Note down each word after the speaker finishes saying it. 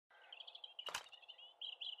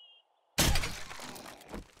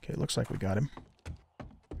Okay, looks like we got him.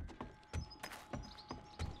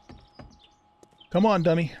 Come on,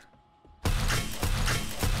 dummy.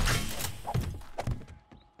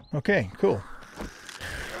 Okay, cool.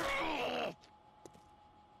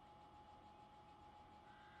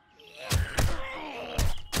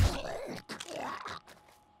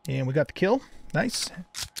 And we got the kill. Nice.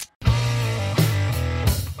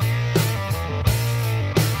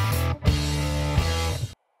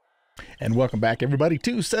 And welcome back, everybody,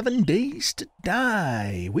 to 7 Days to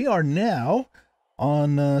Die. We are now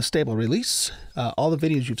on stable release. All the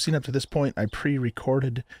videos you've seen up to this point, I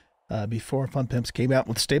pre-recorded before Fun Pimps came out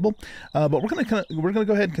with stable. But we're gonna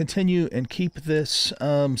go ahead and continue and keep this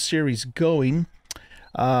series going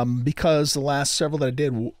because the last several that I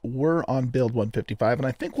did were on build 155, and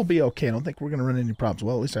I think we'll be okay. I don't think we're gonna run into any problems.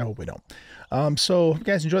 Well, at least I hope we don't. So if you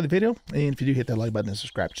guys enjoy the video, and if you do, hit that like button and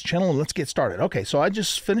subscribe to the channel, and let's get started. Okay, so I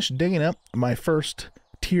just finished digging up my first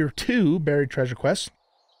tier 2 buried treasure quest.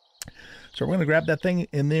 So we're going to grab that thing,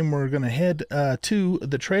 and then we're going to head to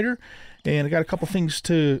the trader. And I got a couple things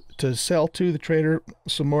to sell to the trader,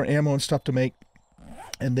 some more ammo and stuff to make.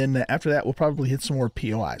 And then after that, we'll probably hit some more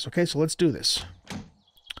POIs. Okay, so let's do this.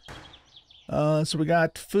 So we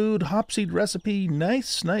got food, hopseed recipe.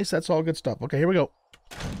 Nice, nice. That's all good stuff. Okay, here we go.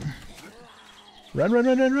 Run, run,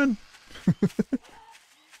 run, run, run.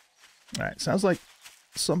 All right, sounds like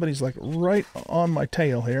somebody's like right on my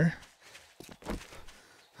tail here.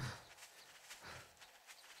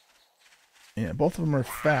 Yeah, both of them are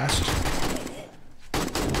fast.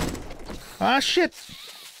 Ah, shit!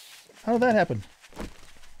 How did that happen?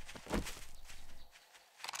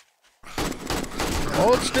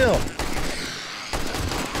 Hold still.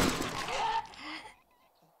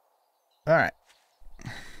 Alright.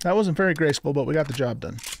 That wasn't very graceful, but we got the job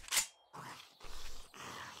done.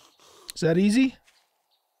 Is that easy?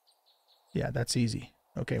 Yeah, that's easy.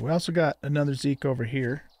 Okay, we also got another Zeke over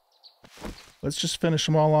here. Let's just finish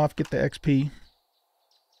them all off, get the XP.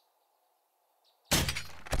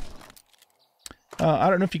 I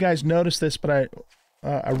don't know if you guys noticed this, but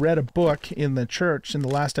I read a book in the church in the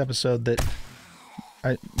last episode that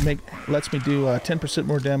lets me do 10%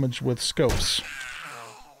 more damage with scopes.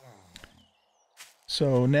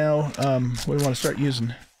 So now we want to start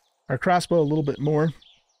using our crossbow a little bit more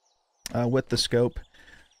with the scope.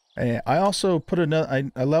 I also put another.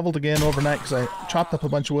 I leveled again overnight because I chopped up a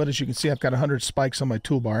bunch of wood. As you can see, I've got 100 spikes on my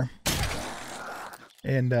toolbar,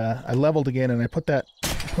 and I leveled again, and I put that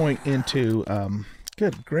point into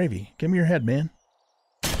good gravy. Give me your head, man.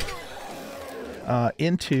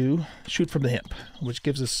 Into shoot from the hip, which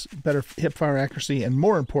gives us better hip fire accuracy, and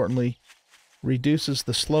more importantly, reduces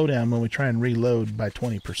the slowdown when we try and reload by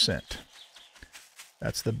 20%.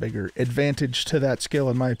 That's the bigger advantage to that skill,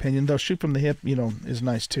 in my opinion. Though shoot from the hip, you know, is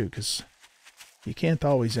nice too, because you can't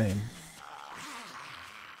always aim.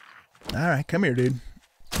 All right, come here, dude.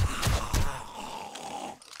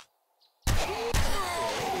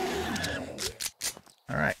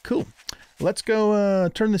 All right, cool. Let's go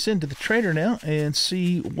turn this into the trader now and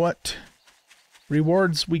see what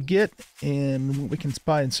rewards we get and what we can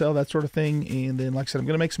buy and sell, that sort of thing. And then, like I said, I'm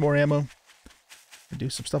going to make some more ammo. Do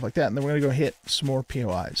some stuff like that, and then we're going to go hit some more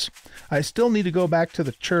POIs. I still need to go back to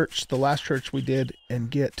the church, the last church we did, and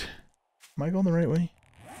get... Am I going the right way?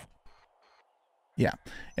 Yeah.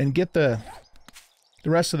 And get the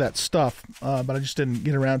rest of that stuff, but I just didn't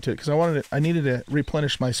get around to it, because I needed to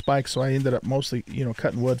replenish my spikes, so I ended up mostly, you know,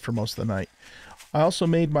 cutting wood for most of the night. I also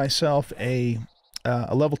made myself a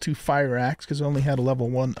level 2 fire axe, because I only had a level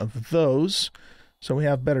 1 of those, so we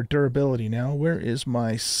have better durability now. Where is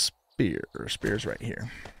my spear's right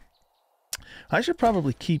here. I should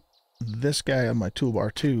probably keep this guy on my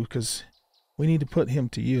toolbar too, because we need to put him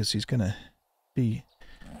to use. He's gonna be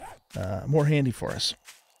more handy for us.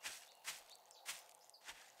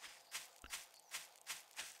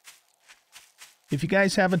 If you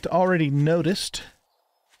guys haven't already noticed,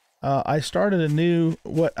 I started a new,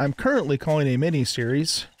 what I'm currently calling a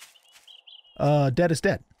mini-series, Dead is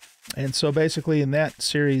Dead. And so basically in that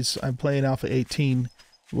series, I'm playing Alpha 18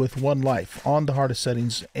 with 1 life on the hardest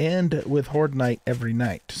settings and with Horde Night every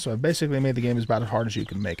night. So I've basically made the game as about as hard as you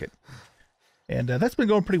can make it. And that's been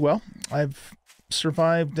going pretty well. I've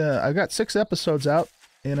survived, I've got 6 episodes out,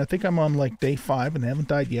 and I think I'm on like day 5 and haven't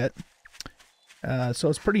died yet. So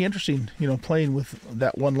it's pretty interesting, you know, playing with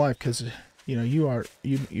that 1 life, because, you know, you are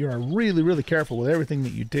really, really careful with everything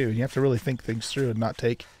that you do. And you have to really think things through and not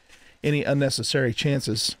take any unnecessary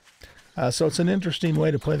chances. So it's an interesting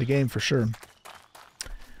way to play the game for sure.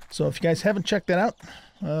 So if you guys haven't checked that out,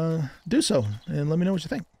 do so, and let me know what you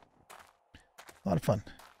think. A lot of fun.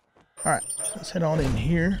 All right, let's head on in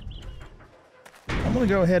here. Come I'm going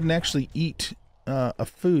to go ahead and actually eat a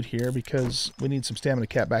food here because we need some stamina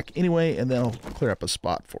cap back anyway, and then I'll clear up a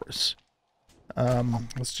spot for us.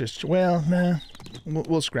 Let's just, well, nah,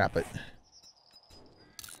 we'll scrap it.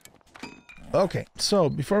 Okay, so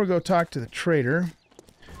before we go talk to the trader,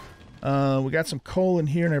 we got some coal in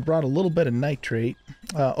here, and I brought a little bit of nitrate.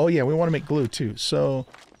 Oh yeah, we want to make glue too. So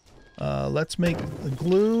let's make the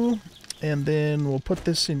glue, and then we'll put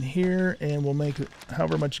this in here, and we'll make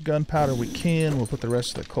however much gunpowder we can. We'll put the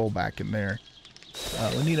rest of the coal back in there.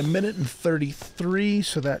 We need 1 minute and 33,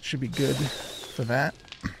 so that should be good for that.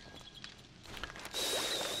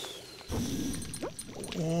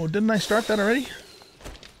 Oh, didn't I start that already?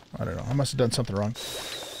 I don't know. I must have done something wrong.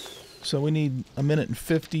 So we need 1 minute and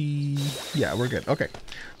 50. Yeah, we're good. Okay.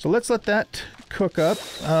 So let's let that cook up.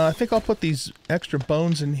 I think I'll put these extra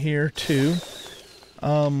bones in here too.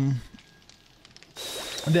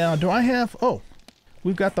 Now, do I have... Oh,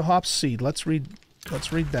 we've got the hop seed. Let's read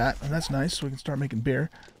that. That's nice. We can start making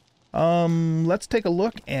beer. Let's take a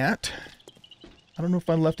look at... I don't know if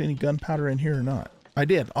I left any gunpowder in here or not. I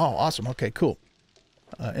did. Oh, awesome. Okay, cool.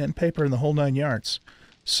 And paper in the whole 9 yards.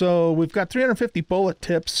 So we've got 350 bullet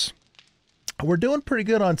tips. We're doing pretty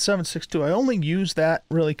good on 7.62. I only use that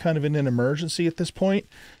really kind of in an emergency at this point.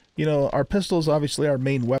 You know, our pistol is obviously our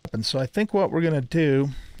main weapon. So I think what we're going to do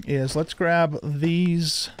is let's grab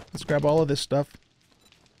these. Let's grab all of this stuff.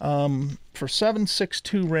 For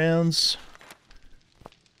 7.62 rounds,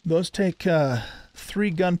 those take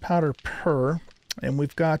 3 gunpowder per. And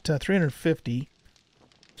we've got 350.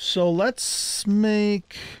 So let's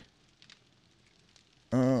make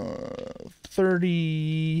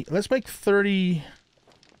 30. Let's make 30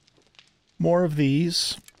 more of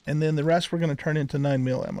these, and then the rest we're going to turn into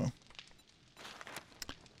 9mm ammo.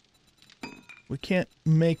 We can't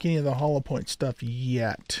make any of the hollow point stuff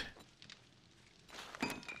yet.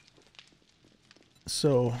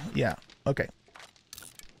 So yeah, okay,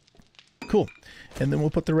 cool. And then we'll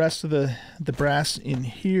put the rest of the brass in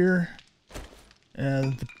here.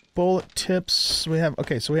 And the bullet tips, we have,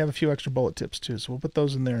 okay, so we have a few extra bullet tips too, so we'll put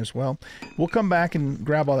those in there as well. We'll come back and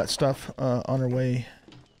grab all that stuff on our way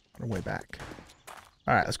back.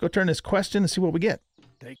 All right, let's go turn this quest in and see what we get.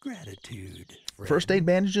 Take gratitude. Friend. First aid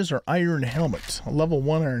bandages or iron helmet? A level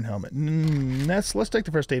 1 iron helmet. Let's take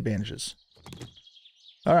the first aid bandages.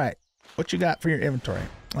 All right, what you got for your inventory?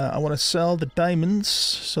 I want to sell the diamonds,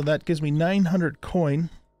 so that gives me 900 coin.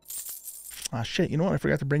 Ah, shit, you know what? I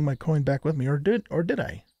forgot to bring my coin back with me. Or did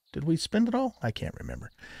I? Did we spend it all? I can't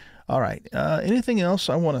remember. All right. Anything else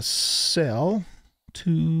I want to sell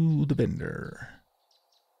to the vendor?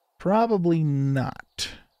 Probably not.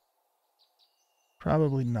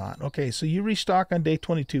 Probably not. Okay, so you restock on day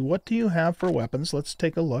 22. What do you have for weapons? Let's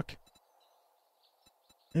take a look.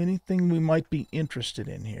 Anything we might be interested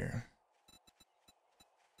in here?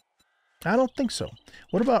 I don't think so.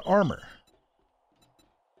 What about armor?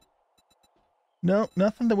 No,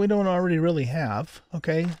 nothing that we don't already really have.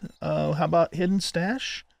 Okay, how about hidden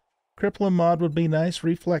stash? Crippling mod would be nice.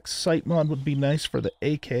 Reflex sight mod would be nice for the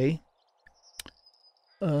AK.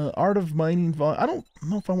 Art of mining vol. I don't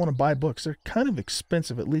know if I want to buy books. They're kind of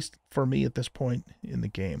expensive, at least for me at this point in the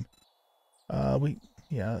game.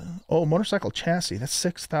 Yeah. Oh, motorcycle chassis. That's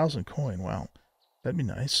 6,000 coin. Wow, that'd be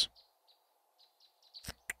nice.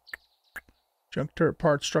 Junk turret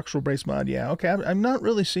parts, structural brace mod. Yeah, okay. I'm not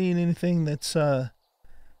really seeing anything that's that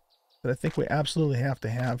I think we absolutely have to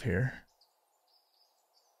have here.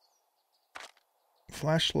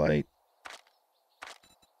 Flashlight.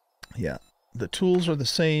 Yeah, the tools are the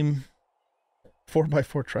same.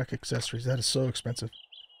 4x4 truck accessories. That is so expensive.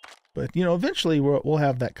 But you know, eventually we'll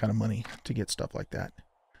have that kind of money to get stuff like that.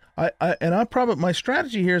 My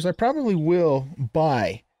strategy here is I probably will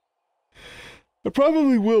buy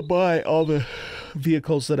all the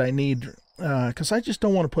vehicles that I need, because I just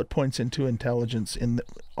don't want to put points into intelligence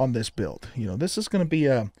on this build. You know, this is going to be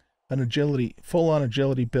an agility, full-on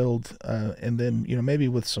agility build, and then, you know, maybe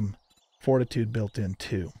with some fortitude built in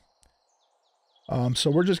too. So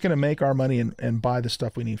we're just going to make our money and buy the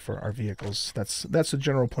stuff we need for our vehicles. That's the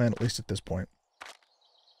general plan, at least at this point.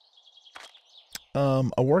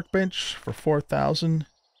 A workbench for 4,000.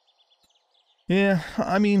 Yeah,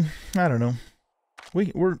 I mean, I don't know.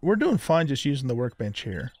 We're doing fine just using the workbench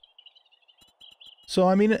here. So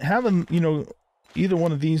I mean, having, you know, either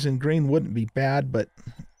one of these in green wouldn't be bad, but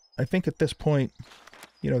I think at this point,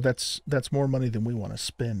 you know, that's more money than we want to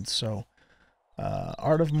spend. So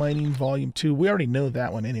Art of Mining Volume 2, we already know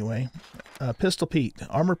that one anyway. Pistol Pete,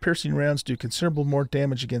 armor piercing rounds do considerable more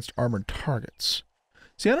damage against armored targets.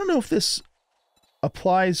 See, I don't know if this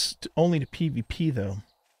applies only to PvP though.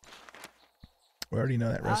 We already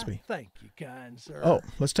know that recipe. Thank you, kind sir. Oh,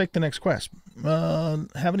 let's take the next quest. Have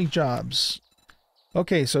any jobs?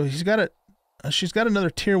 Okay, so she's got another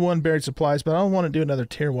tier 1 buried supplies, but I don't want to do another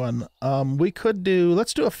tier 1.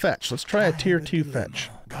 Let's do a fetch. Let's try a tier 2 fetch.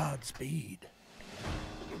 Godspeed.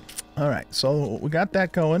 All right, so we got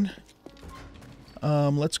that going.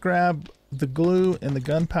 Let's grab the glue and the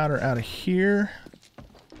gunpowder out of here.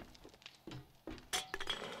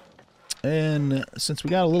 And since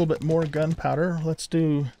we got a little bit more gunpowder, let's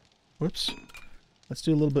do a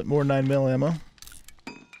little bit more 9mm ammo.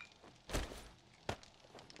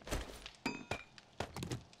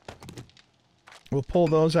 We'll pull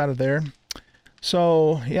those out of there.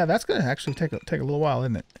 So yeah, that's gonna actually take a little while,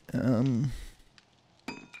 isn't it?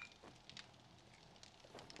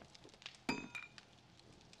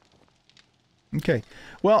 Okay.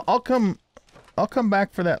 Well, I'll come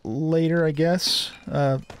back for that later, I guess.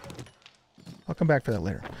 I'll come back for that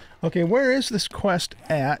later. Okay, where is this quest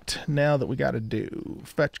at now that we got to do?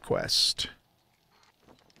 Fetch quest.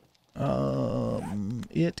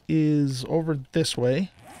 It is over this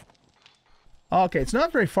way. Okay, it's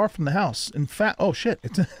not very far from the house. In fact, oh shit,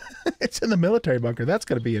 it's in the military bunker. That's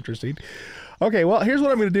going to be interesting. Okay, well, here's what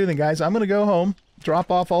I'm going to do then, guys. I'm going to go home, drop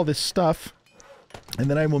off all this stuff, and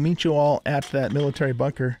then I will meet you all at that military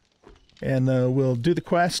bunker, and we'll do the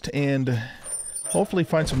quest and hopefully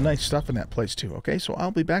find some nice stuff in that place too. Okay, so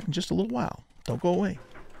I'll be back in just a little while. Don't go away.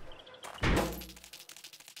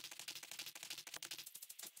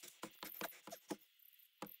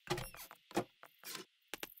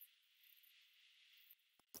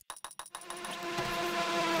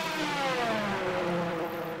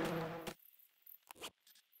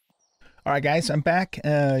 All right, guys, I'm back.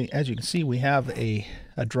 As you can see, we have a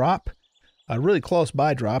drop, a really close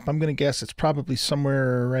by drop. I'm going to guess it's probably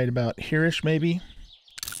somewhere right about here-ish, maybe.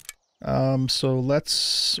 So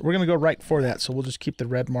we're going to go right for that. So we'll just keep the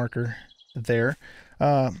red marker there.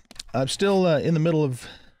 I'm still in the middle of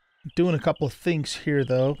doing a couple of things here,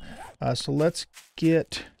 though. So let's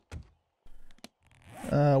get...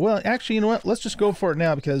 well, actually, you know what? Let's just go for it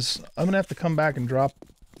now because I'm going to have to come back and drop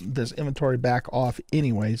this inventory back off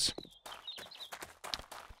anyways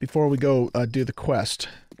before we go do the quest.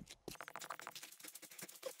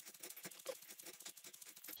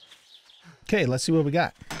 Okay, let's see what we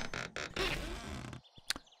got.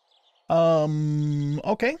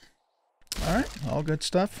 Okay. All right, all good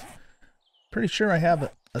stuff. Pretty sure I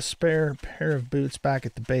have a spare pair of boots back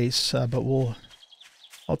at the base, but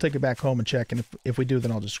I'll take it back home and check, and if we do,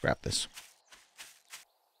 then I'll just scrap this.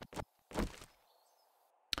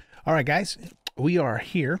 All right, guys, we are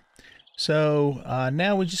here. So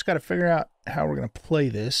now we just got to figure out how we're going to play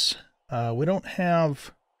this. We don't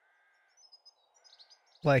have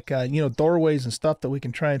like, you know, doorways and stuff that we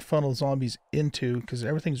can try and funnel zombies into because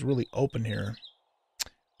everything's really open here.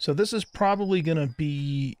 So this is probably going to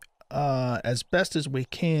be as best as we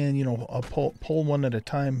can, you know, a pull one at a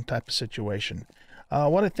time type of situation.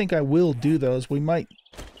 What I think I will do, though, is we might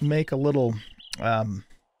make a little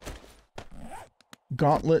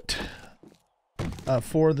gauntlet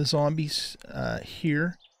for the zombies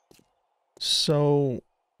here. So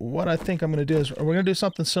what I think I'm going to do is we're going to do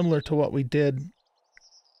something similar to what we did.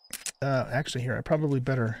 Actually, here, I probably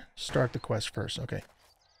better start the quest first. Okay.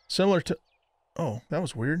 Similar to... Oh, that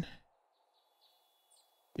was weird.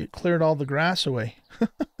 It cleared all the grass away.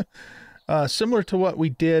 Similar to what we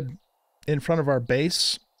did in front of our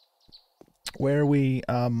base, where we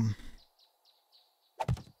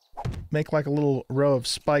make like a little row of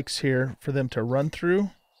spikes here for them to run through.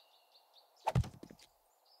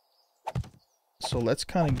 So let's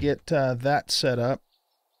kind of get that set up.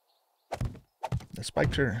 The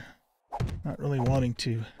spikes are not really wanting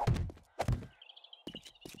to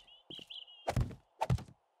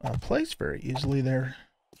place very easily there.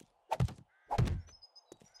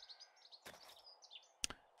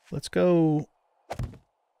 Let's go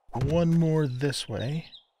one more this way.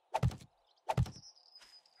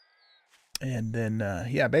 And then,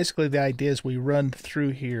 yeah, basically the idea is we run through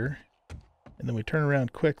here, and then we turn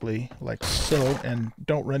around quickly, like so, and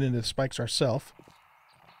don't run into the spikes ourselves.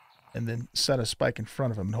 And then set a spike in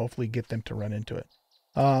front of them and hopefully get them to run into it.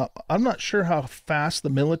 I'm not sure how fast the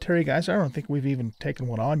military guys are. I don't think we've even taken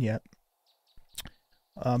one on yet.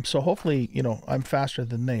 So hopefully, you know, I'm faster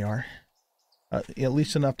than they are. At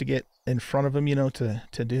least enough to get in front of them, you know, to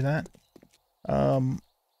do that.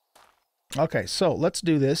 Okay, so let's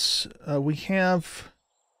do this. We got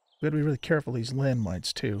to be really careful of these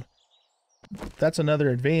landmines too. That's another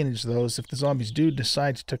advantage, though, is if the zombies do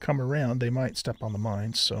decide to come around, they might step on the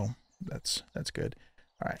mines, so that's good.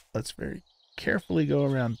 All right, let's very carefully go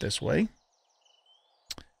around this way.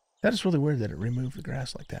 That is really weird that it removed the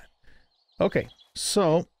grass like that. Okay,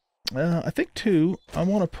 so I think too, I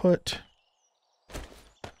want to put...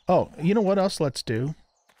 Oh, you know what else let's do?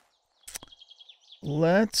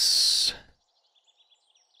 Let's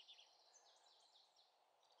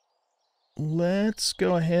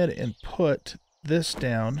go ahead and put this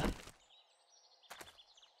down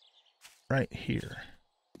right here.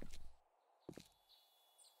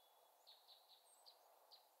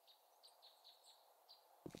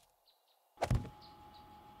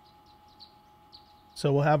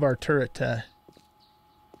 So we'll have our turret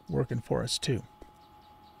working for us too.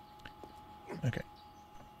 Okay.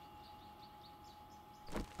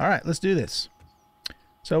 All right, let's do this.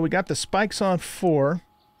 So we got the spikes on 4.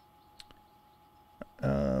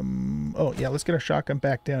 Oh, yeah, let's get our shotgun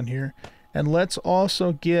back down here. And let's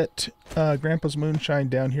also get Grandpa's moonshine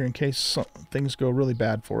down here in case things go really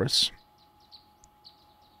bad for us.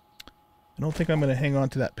 I don't think I'm going to hang on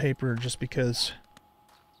to that paper just because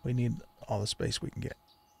we need all the space we can get.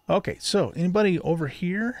 Okay, so anybody over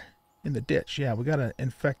here in the ditch? Yeah, we got an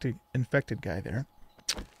infected guy there.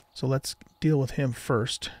 So let's deal with him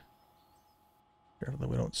first. Careful that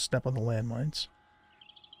we don't step on the landmines.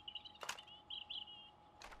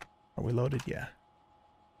 Are we loaded? Yeah.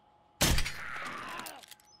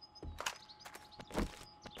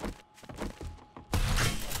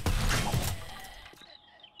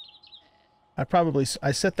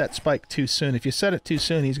 I set that spike too soon. If you set it too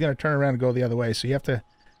soon, he's going to turn around and go the other way. So you have to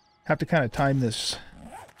kind of time this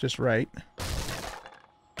just right.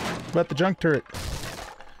 But the junk turret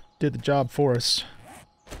did the job for us.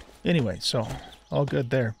 Anyway, so all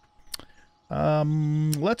good there.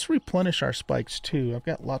 Let's replenish our spikes too. I've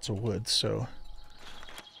got lots of wood, so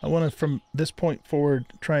I want to, from this point forward,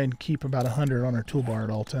 try and keep about 100 on our toolbar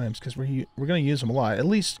at all times because we're going to use them a lot. At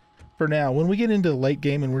least for now. When we get into the late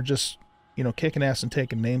game and we're just, you know, kicking ass and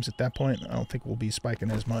taking names at that point, I don't think we'll be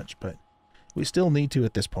spiking as much, but we still need to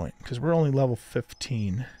at this point because we're only level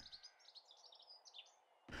 15.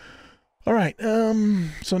 All right,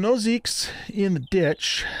 so no Zeeks in the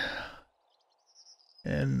ditch.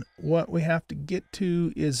 And what we have to get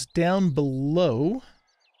to is down below.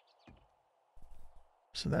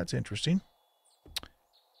 So that's interesting.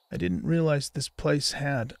 I didn't realize this place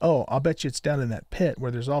had... Oh, I'll bet you it's down in that pit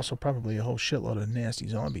where there's also probably a whole shitload of nasty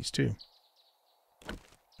zombies too.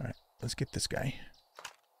 All right, let's get this guy.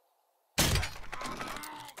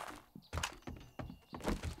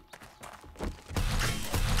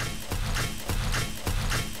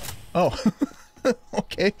 Oh,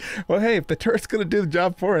 okay. Well, hey, if the turret's going to do the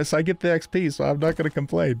job for us, I get the XP, so I'm not going to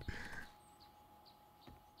complain.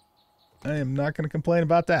 I am not going to complain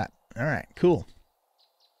about that. All right, cool.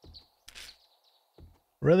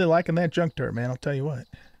 Really liking that junk turret, man. I'll tell you what.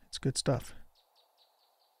 It's good stuff.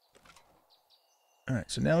 All right,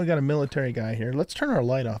 so now we got a military guy here. Let's turn our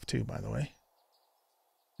light off, too, by the way.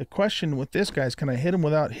 The question with this guy is, can I hit him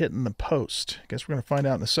without hitting the post? I guess we're going to find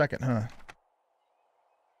out in a second, huh?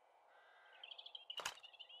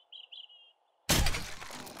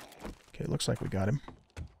 Okay, looks like we got him.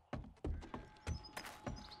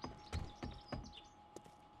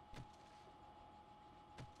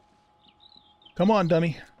 Come on,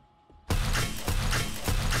 dummy.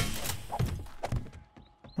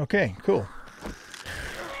 Okay, cool.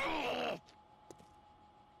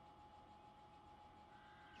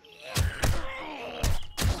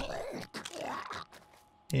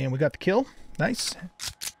 And we got the kill. Nice.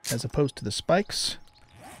 As opposed to the spikes.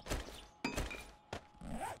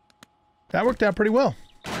 That worked out pretty well.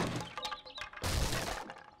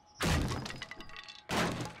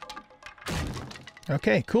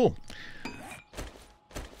 Okay, cool.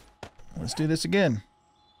 Let's do this again.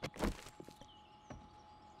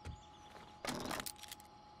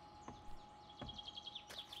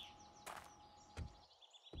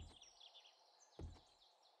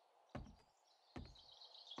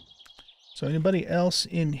 So anybody else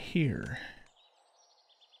in here?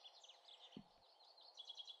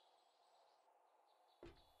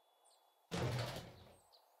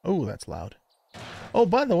 Oh, that's loud. Oh,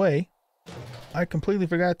 by the way, I completely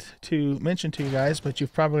forgot to mention to you guys, but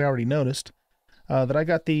you've probably already noticed that I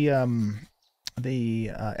got the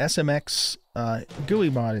SMX GUI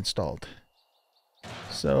mod installed.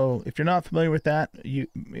 So if you're not familiar with that,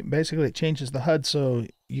 basically it changes the HUD so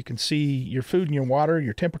you can see your food and your water,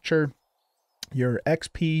 your temperature, your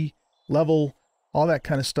XP level, all that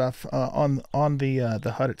kind of stuff on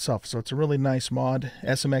the HUD itself. So it's a really nice mod,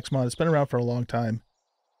 SMX mod. It's been around for a long time.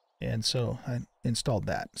 And so I installed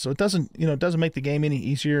that. So it doesn't, it doesn't make the game any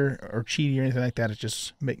easier or cheaty or anything like that. It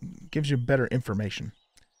just gives you better information.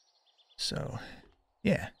 So,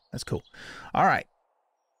 yeah, that's cool. All right.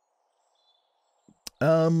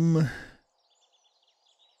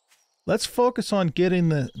 Let's focus on getting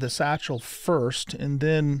the satchel first, and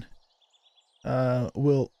then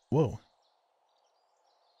we'll... Whoa.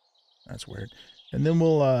 That's weird. And then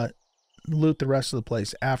we'll loot the rest of the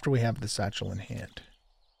place after we have the satchel in hand.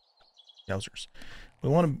 Yowzers. We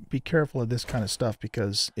want to be careful of this kind of stuff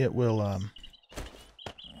because it will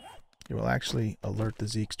actually alert the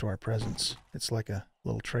Zeeks to our presence. It's like a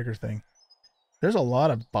little trigger thing. There's a lot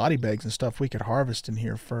of body bags and stuff we could harvest in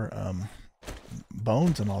here for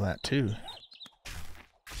bones and all that too.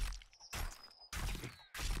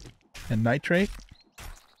 And nitrate.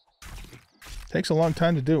 Takes a long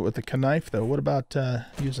time to do it with the knife though. What about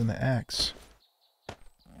using the axe?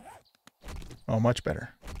 Oh, much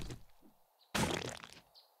better.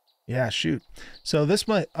 Yeah, shoot. So this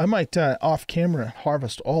I might off camera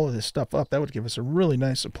harvest all of this stuff up. That would give us a really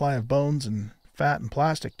nice supply of bones and fat and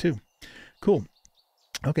plastic too. Cool.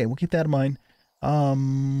 Okay, we'll keep that in mind.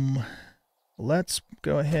 Let's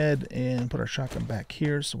go ahead and put our shotgun back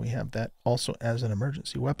here so we have that also as an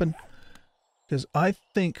emergency weapon. Because I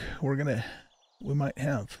think we might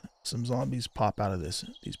have some zombies pop out of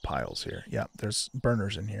these piles here. Yeah, there's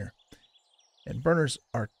burners in here. And burners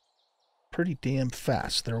are pretty damn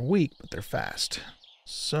fast. They're weak, but they're fast.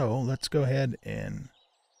 So let's go ahead and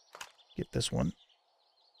get this one.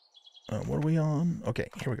 What are we on? Okay,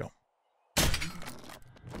 here we go.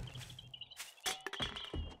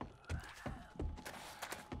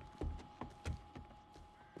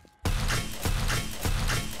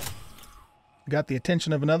 Got the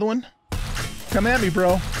attention of another one. Come at me,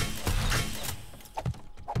 bro.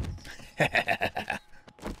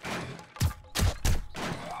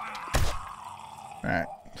 Alright.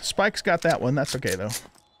 Spike's got that one. That's okay, though.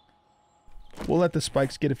 We'll let the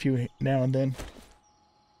spikes get a few now and then.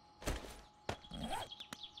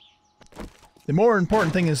 The more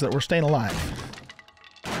important thing is that we're staying alive.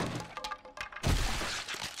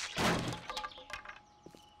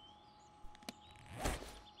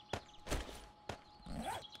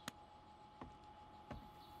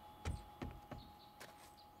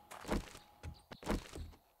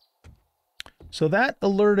 So that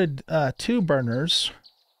alerted 2 burners.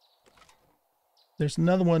 There's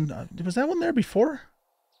another one. Was that one there before?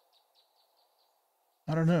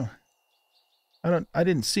 I don't know. I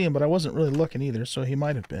didn't see him, but I wasn't really looking either, so he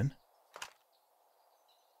might have been.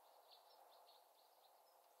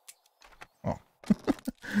 Oh.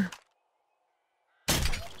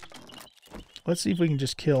 Let's see if we can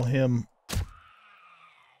just kill him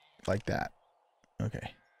like that.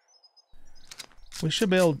 Okay. We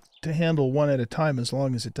should be able to handle one at a time as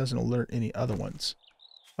long as it doesn't alert any other ones.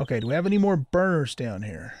 Okay, do we have any more burners down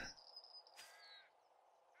here?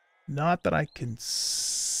 Not that I can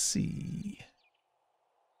see.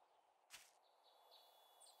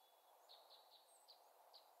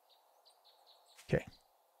 Okay.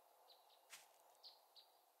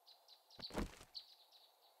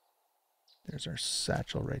 There's our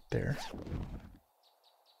satchel right there.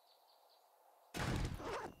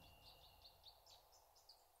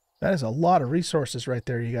 That is a lot of resources right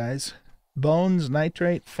there, you guys. Bones,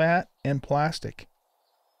 nitrate, fat, and plastic.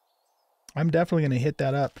 I'm definitely going to hit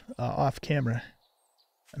that up off camera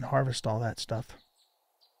and harvest all that stuff.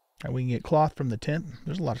 And we can get cloth from the tent.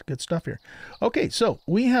 There's a lot of good stuff here. Okay, so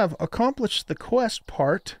we have accomplished the quest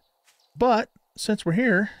part, but since we're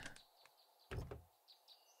here...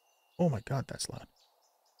 Oh my god, that's loud.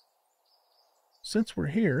 Since we're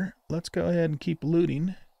here, let's go ahead and keep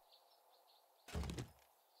looting.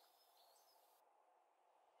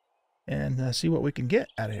 And see what we can get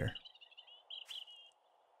out of here.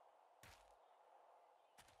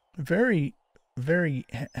 Very, very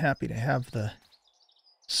happy to have the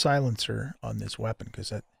silencer on this weapon because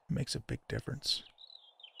that makes a big difference.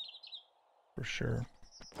 For sure.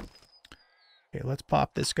 Okay, let's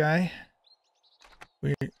pop this guy.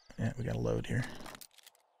 We got to load here.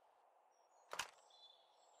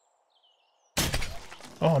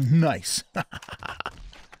 Oh, nice.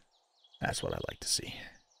 That's what I like to see.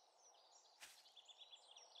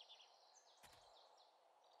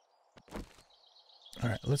 All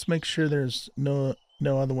right, let's make sure there's no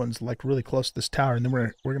other ones like really close to this tower, and then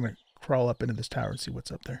we're gonna crawl up into this tower and see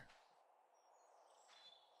what's up there.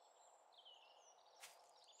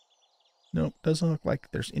 Nope, doesn't look like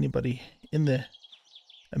there's anybody in the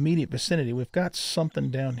immediate vicinity. We've got something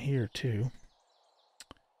down here too.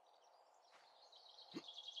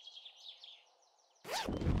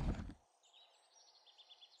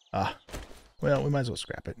 Ah, well, we might as well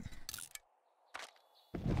scrap it.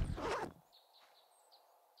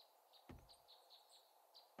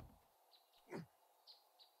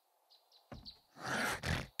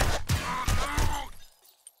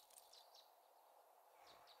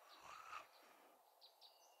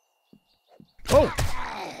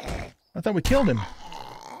 I thought we killed him.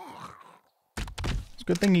 It's a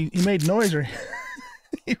good thing he made noise or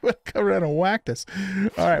he would have come around and whacked us.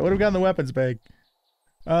 All right, what do we got in the weapons bag?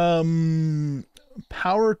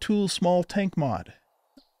 Power tool small tank mod.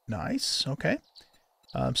 Nice, okay.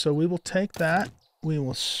 So we will take that. We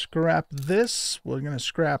will scrap this. We're going to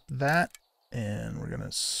scrap that. And we're going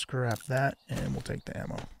to scrap that. And we'll take the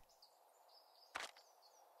ammo.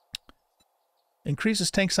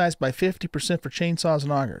 Increases tank size by 50% for chainsaws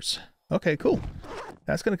and augers. Okay, cool.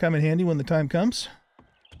 That's going to come in handy when the time comes.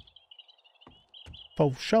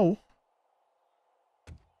 For sure.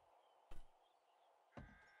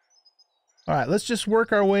 All right, let's just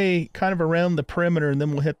work our way kind of around the perimeter, and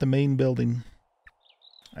then we'll hit the main building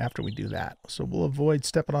after we do that. So we'll avoid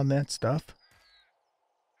stepping on that stuff.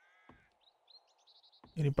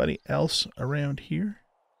 Anybody else around here?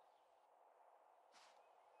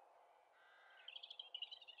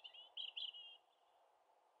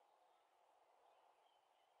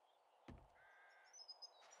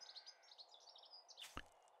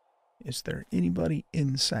 Is there anybody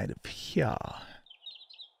inside of here?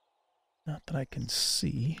 Not that I can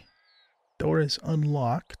see. Door is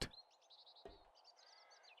unlocked.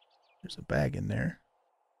 There's a bag in there.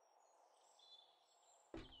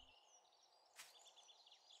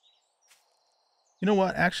 You know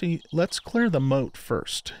what? Actually, let's clear the moat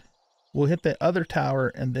first. We'll hit the other tower,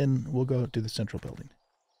 and then we'll go to the central building.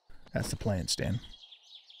 That's the plan, Stan.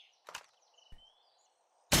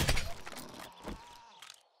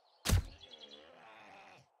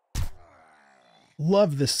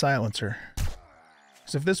 Love this silencer.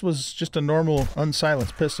 Because if this was just a normal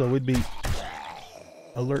unsilenced pistol, we'd be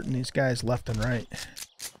alerting these guys left and right.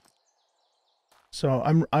 So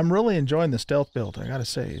I'm really enjoying the stealth build. I gotta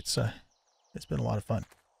say, it's been a lot of fun.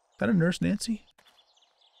 Is that a Nurse Nancy?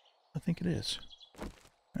 I think it is.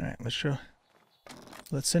 All right,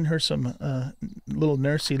 let's send her some little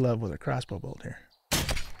nursey love with a crossbow bolt here.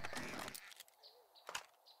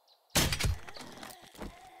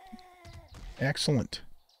 Excellent.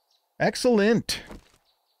 Excellent.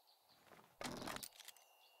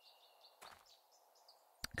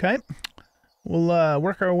 Okay. We'll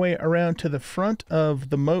work our way around to the front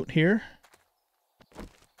of the moat here.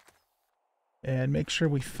 And make sure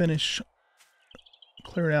we finish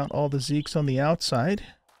clearing out all the Zeeks on the outside.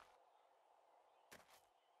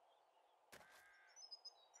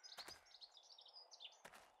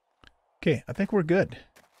 Okay, I think we're good.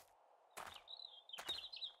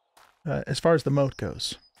 As far as the moat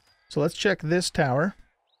goes. So let's check this tower.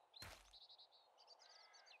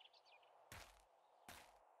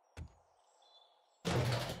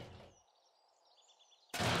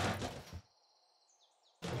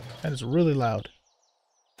 That is really loud.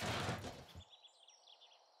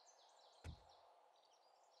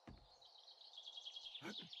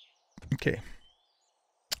 Okay.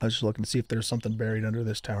 I was just looking to see if there's something buried under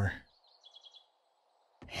this tower.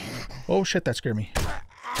 Oh shit, that scared me.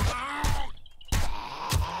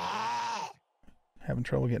 Having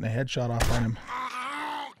trouble getting a headshot off on him.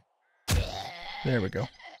 There we go.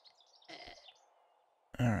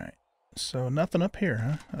 Alright. So nothing up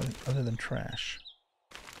here, huh? Other than trash.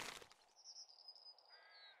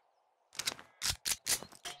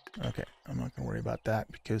 Okay, I'm not going to worry about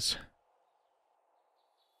that because...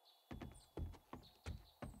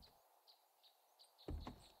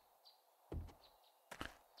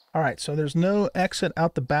 Alright, so there's no exit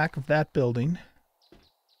out the back of that building.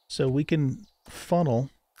 So we can funnel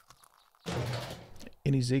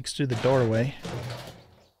any Zeeks through the doorway.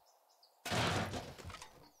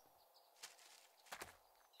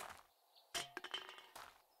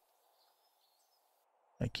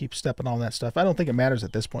 I keep stepping on that stuff. I don't think it matters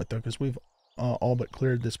at this point, though, because we've all but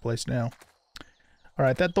cleared this place now. All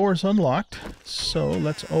right, that door is unlocked, so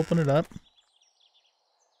let's open it up.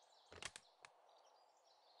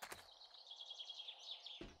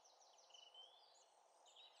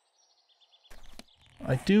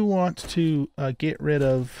 I do want to get rid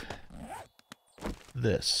of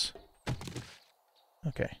this.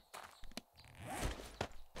 Okay.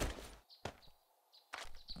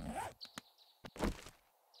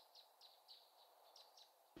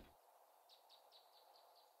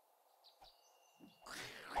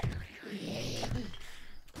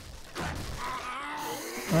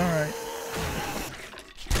 Alright.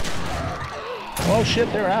 Oh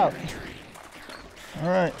shit, they're out.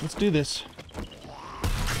 Alright, let's do this.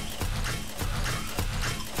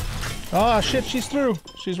 Oh shit, she's through.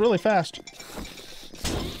 She's really fast.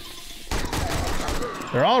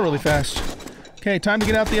 They're all really fast. Okay, time to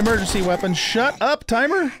get out the emergency weapon. Shut up,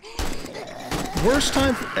 timer! Worst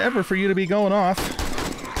time ever for you to be going off.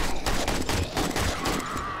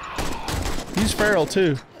 He's feral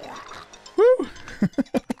too. Woo!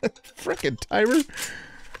 Frickin' timer.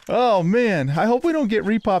 Oh man, I hope we don't get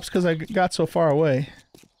repops because I got so far away.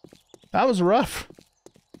 That was rough.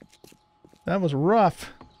 That was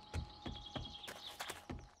rough.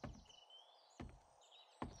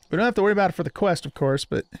 We don't have to worry about it for the quest, of course,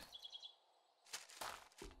 but...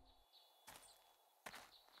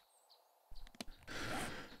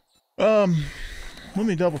 let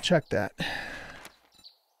me double check that.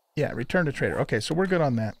 Yeah, return to trader. Okay, so we're good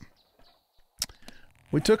on that.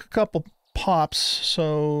 We took a couple pops,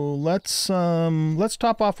 so let's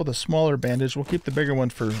top off with a smaller bandage. We'll keep the bigger one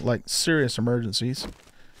for like serious emergencies.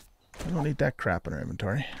 We don't need that crap in our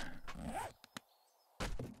inventory.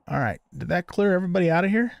 All right, did that clear everybody out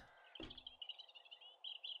of here?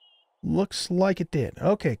 Looks like it did.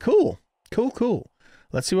 Okay, cool. Cool, cool.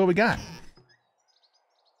 Let's see what we got.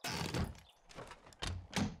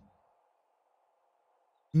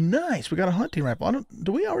 Nice, we got a hunting rifle.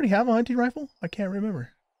 Do we already have a hunting rifle? I can't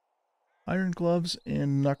remember. Iron gloves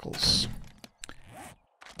and knuckles.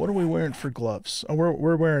 What are we wearing for gloves? Oh,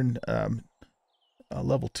 we're wearing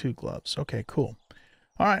level 2 gloves. Okay, cool.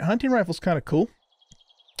 All right, hunting rifle's kind of cool.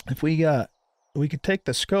 If we could take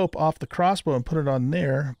the scope off the crossbow and put it on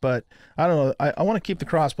there, but I don't know. I want to keep the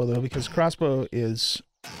crossbow though because crossbow is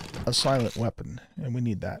a silent weapon and we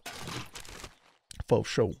need that. For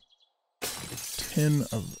sure. 10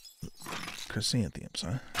 of chrysanthemums,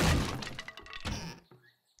 huh?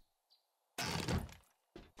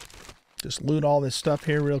 Just loot all this stuff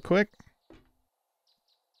here real quick.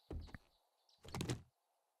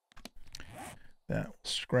 That will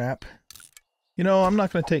scrap. You know, I'm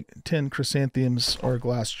not going to take 10 chrysanthemums or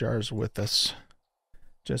glass jars with us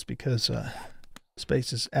just because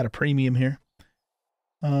space is at a premium here.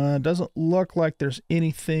 Doesn't look like there's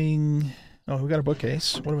anything... Oh, we got a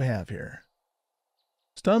bookcase. What do we have here?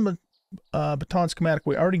 Stun baton schematic.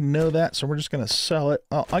 We already know that, so we're just going to sell it.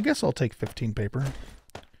 I guess I'll take 15 paper.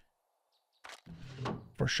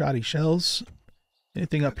 For shoddy shells.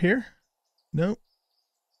 Anything up here? Nope.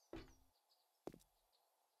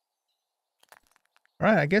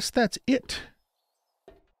 Alright, I guess that's it.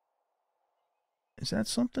 Is that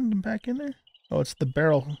something back in there? Oh, it's the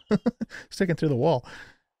barrel sticking through the wall.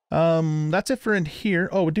 That's it for in here.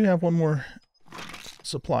 Oh, we do have one more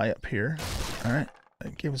supply up here. Alright,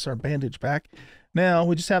 that gave us our bandage back. Now,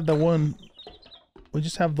 we just have the one...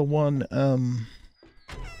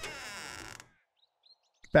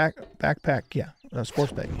 backpack, yeah.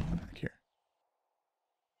 Sports bag back here.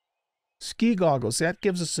 Ski goggles, that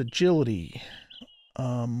gives us agility.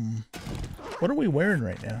 What are we wearing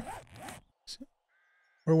right now?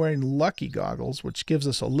 We're wearing lucky goggles, which gives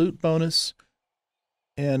us a loot bonus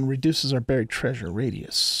and reduces our buried treasure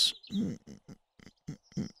radius. You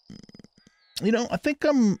know, I think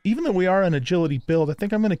even though we are an agility build, I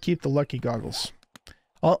think I'm going to keep the lucky goggles.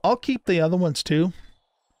 I'll keep the other ones too.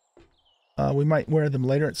 We might wear them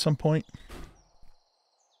later at some point.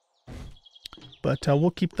 But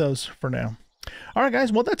we'll keep those for now. All right,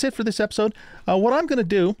 guys. Well, that's it for this episode. What I'm going to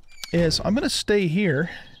do is I'm going to stay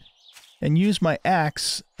here and use my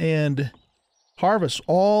axe and harvest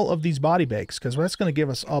all of these body bags because that's going to give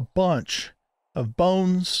us a bunch of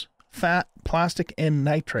bones, fat, plastic, and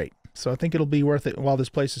nitrate. So I think it'll be worth it while this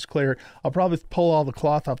place is clear. I'll probably pull all the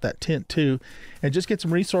cloth off that tent too and just get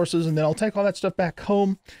some resources, and then I'll take all that stuff back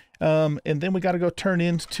home. And then we got to go turn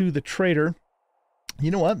into the trader.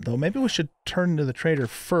 You know what, though? Maybe we should turn into the trader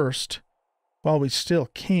first while we still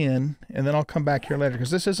can, and then I'll come back here later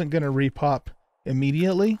because this isn't going to repop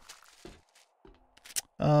immediately.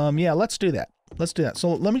 Yeah, let's do that. Let's do that.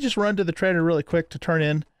 So let me just run to the trader really quick to turn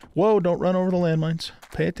in. Whoa, don't run over the landmines.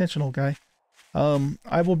 Pay attention, old guy.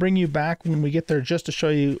 I will bring you back when we get there just to show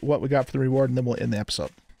you what we got for the reward, and then we'll end the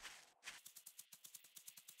episode.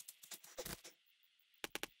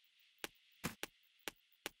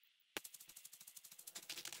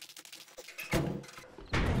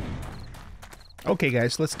 Okay,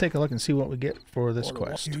 guys, let's take a look and see what we get for this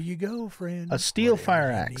quest. Here you go, friend. A steel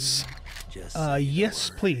fire axe.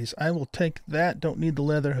 Yes, please. I will take that. Don't need the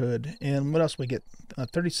leather hood. And what else we get?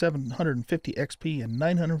 3,750 XP and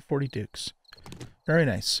 940 dukes. Very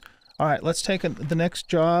nice. All right, let's take the next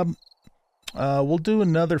job. We'll do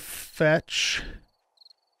another fetch.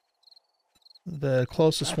 The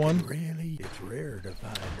closest one. Really, it's rare to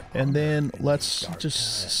find. And then let's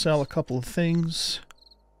just sell a couple of things.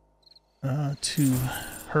 To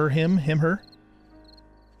her, him, her.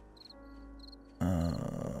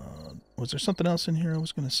 Was there something else in here I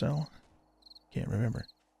was going to sell? Can't remember.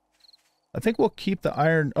 I think we'll keep the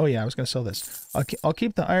iron. Oh yeah, I was going to sell this. I'll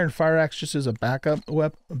keep the iron fire axe just as a backup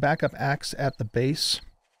axe at the base.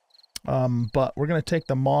 But we're going to take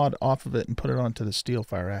the mod off of it and put it onto the steel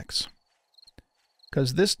fire axe.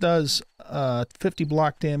 Because this does 50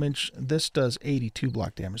 block damage. This does 82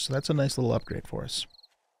 block damage. So that's a nice little upgrade for us.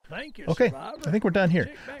 Thank you, Okay, survivor. I think we're done here.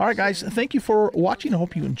 All right, guys, thank you for watching. I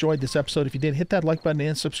hope you enjoyed this episode. If you did, hit that like button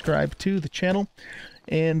and subscribe to the channel.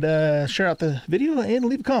 And share out the video and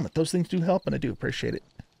leave a comment. Those things do help, and I do appreciate it.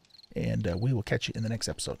 And we will catch you in the next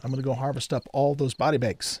episode. I'm going to go harvest up all those body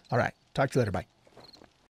bags. All right, talk to you later. Bye.